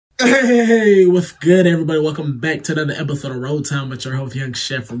Hey, what's good, everybody? Welcome back to another episode of RollTime with your host, Young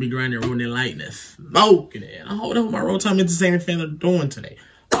Chef, where we grinding, rolling lightness, smoking it. I hope my RollTime entertainment fan are doing today.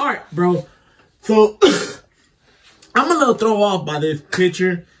 All right, bro. So I'm a little thrown off by this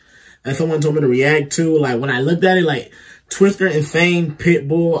picture that someone told me to react to. Like when I looked at it, like Twister, Insane,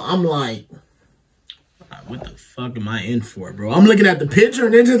 Pitbull, I'm like, what the fuck am I in for, bro? I'm looking at the picture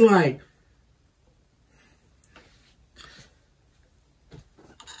and it's just like,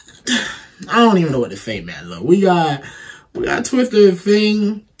 I don't even know what to say, man. Look, we got Twister,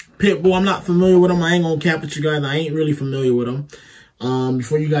 Insane, Pitbull. I'm not familiar with them. I ain't gonna cap with you guys. I ain't really familiar with them.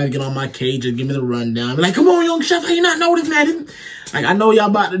 Before you guys get on my cage and give me the rundown, be like, come on, Young Chef, how you not know this, man? Like, I know y'all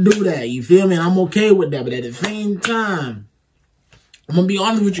about to do that. You feel me? And I'm okay with that. But at the same time, I'm gonna be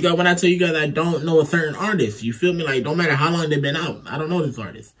honest with you guys when I tell you guys I don't know a certain artist. You feel me? Like, don't matter how long they've been out. I don't know this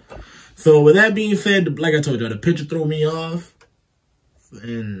artist. So with that being said, like I told you, the picture threw me off.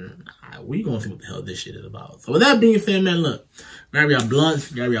 And we gonna see what the hell this shit is about. So with that being said, man, look, grab your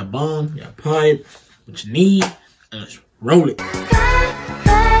blunts, grab your bomb, your pipe, what you need, and let's roll it.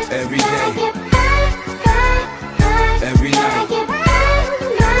 Every day, every night,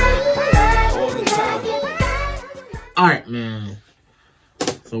 all the time. All right, man.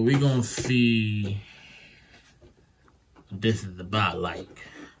 So we gonna see what this is about. Like,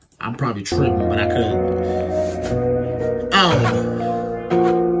 I'm probably tripping, but I don't know.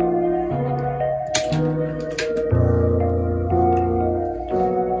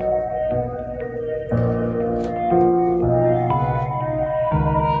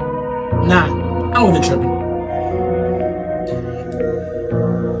 Nah, I wasn't tripping.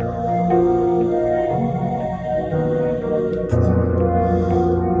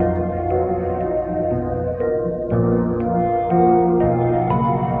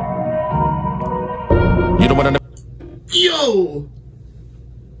 You don't want to. Yo!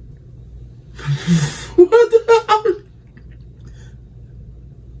 What the hell?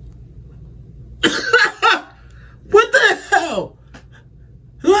 What the hell?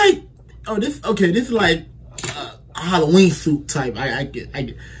 Like, oh, this is like a Halloween suit type. I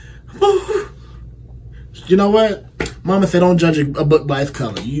get. You know what? Mama said don't judge a book by its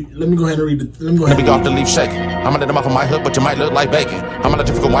color. Let me go ahead and read it. Let me off the leaf shaking. I'm gonna them off of my hook, but you might look like bacon. I'm a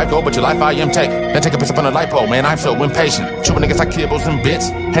difficult white girl, but your life I am taking. Then take a piss up on the lipo, man. I'm so impatient. Chewing niggas like kibbles and bits.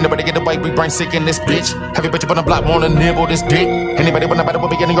 Ain't nobody get away, we brain sick in this bitch. Heavy bitch up on the block, wanna nibble this dick. Anybody wanna battle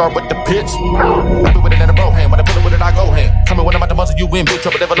with me in the yard with the pitch? I be with it in a bro hand. When I pull it with it, I go hand. Tell me when I'm at the muscle, you win big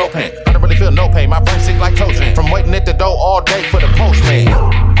trouble, never low pain. I don't really feel no pain. My brain sick like coaching. From waiting at the door all day for the postman.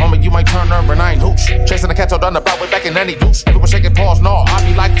 Homie, you might turn over and I ain't hooch. Chasing the cat down the block, way back in any deuce. Everyone shaking paws, no, I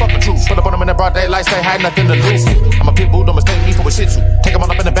be like fuck the truth. Put up on them in the broad daylight, say hi, nothing to lose. I'm a pitbull, don't mistake me for a shih tzu. Take them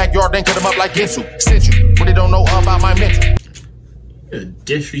all up in the backyard, then cut them up like Ginsu. Sent you, when they don't know about my mental.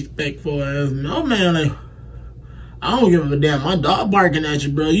 Disrespectful ass. No, man, like, I don't give a damn. My dog barking at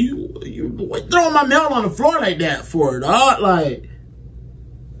you, bro. You throwing my mail on the floor like that for, dog? Like,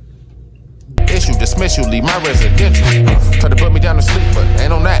 issue, dismiss you, leave my residential. Try to put me down to sleep, but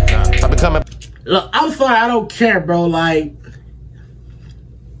ain't on that. I be coming. Look, I'm sorry, I don't care, bro. Like,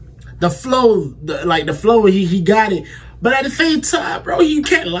 the flow, he got it. But at the same time, bro, you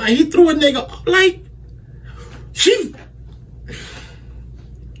can't lie. He threw a nigga, like,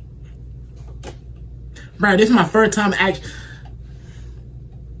 bro, this is my first time actually.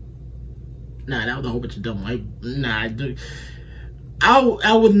 Nah, that was a whole bunch of dumb white. Nah, dude.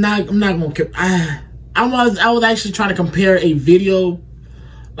 I was not. I'm not gonna. I was actually trying to compare a video.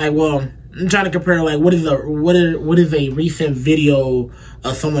 Like, well, I'm trying to compare like what is a recent video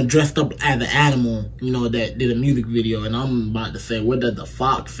of someone dressed up as an animal, you know, that did a music video, and I'm about to say what does the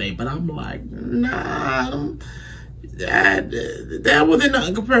fox say, but I'm like, nah, that wasn't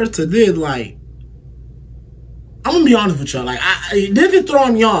nothing compared to this. Like, I'm gonna be honest with y'all. Like, this is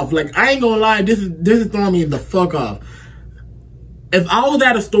throwing me off. Like, I ain't gonna lie, this is throwing me the fuck off. If I was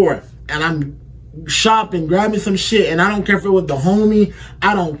at a store and I'm shopping, grabbing some shit, and I don't care if it was the homie,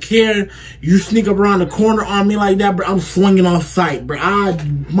 I don't care. You sneak up around the corner on me like that, bro, I'm swinging off sight, bro. I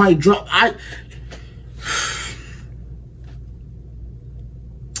might drop.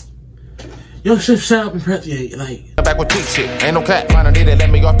 Yo, shut up and press, yeah, like. Back with cheap shit, ain't no cat. Find a nigga that let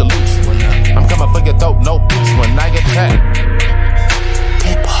me off the loose. I'm coming for your throat, no peace when I get tapped.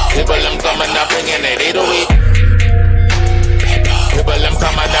 People, I'm coming up bringing that 808. People, I'm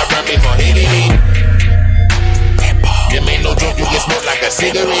coming up run me for hitting me. You make no joke, you get smoked like a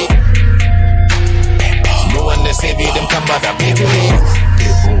cigarette. No one to save you, them come out of bakery.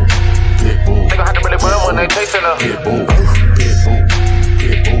 Pitbull, Pitbull. They gon' have to really run when they chasing her. Pitbull, Pitbull,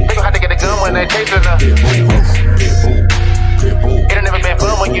 Pitbull. They gon' have to get a gun when they chasing her. Pitbull, Pitbull, Pitbull. It ain't never been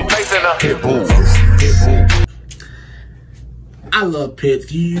fun when you play. Pitbull. Pitbull. I love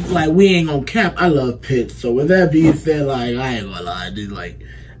Pitts. We ain't gonna cap. I love Pitts. So with that being said, like, I ain't gonna lie, dude. Like,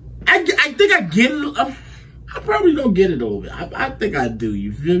 I think I get it. I probably don't get it a little bit. I think I do.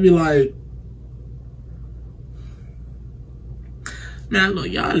 You feel me? Like, man, look,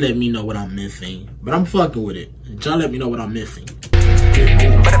 y'all let me know what I'm missing. But I'm fucking with it. Y'all let me know what I'm missing. But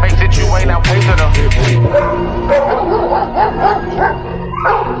if I you ain't out pacing them.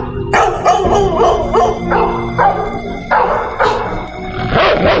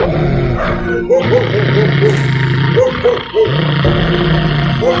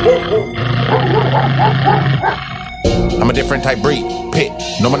 I'm a different type breed. Pit.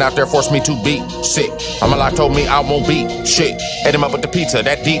 No one out there forced me to be sick. My life told me I won't be shit. Ate him up with the pizza,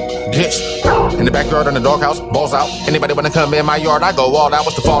 that deep dish. In the backyard in the doghouse, balls out. Anybody wanna come in my yard, I go all out.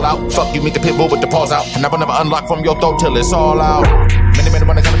 What's the fallout? Fuck you, meet the pit bull with the paws out. And I will never unlock from your throat till it's all out. Many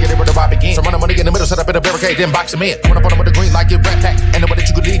wanna come and get it where the vibe begins. So run the money in the middle, set up in a barricade, then box him in. Run up on him with a green like it rat pack. And the way that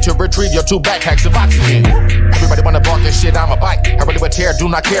you could need to retrieve your 2 backpacks of oxygen. Everybody wanna bark this shit, I'm a bite. I really would tear, do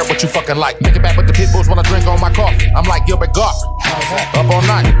not care what you fucking like. Make it back with the pit bulls when I drink on my coffee. I'm like Gilbert Goff. Up all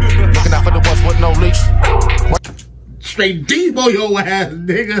night, looking out for the ones with no leash. Straight Debo your ass,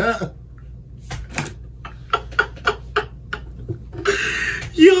 nigga.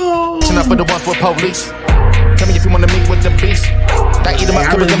 Yo. Listen up for the ones with police. Tell me if you wanna meet with the beast. I eat them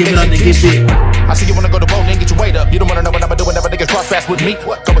up, really give them things. I see you wanna go to road and get your weight up. You don't wanna know what I'm doing, never niggas cross fast with me.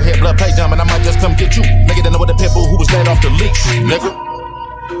 Go ahead, blood play dumb, and I might just come get you. Nigga didn't know what the Pitbull who was let off the leash. Nigga.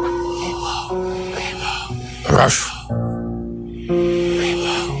 Rush.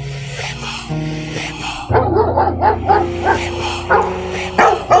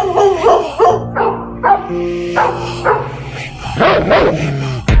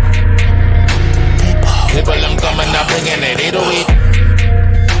 People, I'm coming, I'm bringing it 808.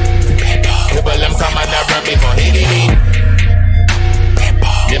 People, I'm coming, I'm running for hitting me.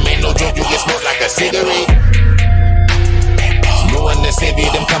 Them ain't no joke, you get smoked like a cigarette. No one to save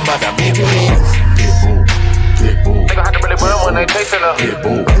you, them come by the baby. Nigga had to really run when they chasing her.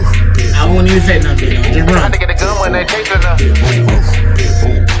 I won't even say nothing. Just run. Had to get a gun when they chasing her.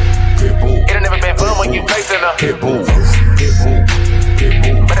 It ain't never been fun when you facing her.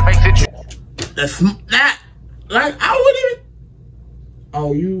 But if I sit you. That, like, I wouldn't even.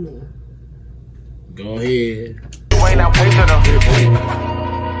 Oh, you. Go ahead. You ain't out pacing her.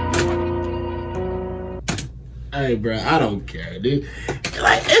 Hey, bro, I don't care, dude.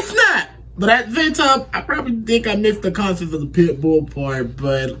 Like, it's not. But at the same time, I probably think I missed the concept of the Pitbull part,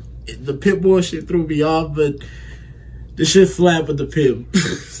 but the Pitbull shit threw me off, but the shit slapped with the Pit.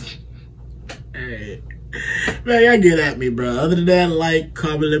 Hey. Man, y'all get at me, bro. Other than that, like,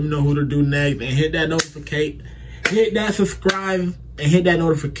 comment, let me know who to do next, and hit that notification, hit that subscribe, and hit that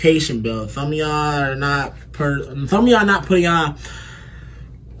notification bell. Some of y'all are not not putting on.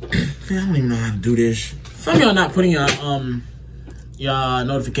 I don't even know how to do this. Some of y'all not putting on your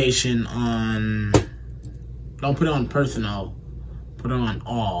notification on. Don't put it on personal. Put it on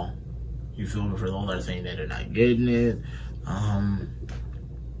all. You feel me? For those that are saying that they're not getting it. And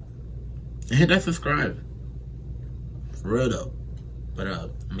hit that subscribe. For real though. But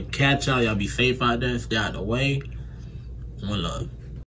I'm gonna catch y'all. Y'all be safe out there. Stay out of the way. One love.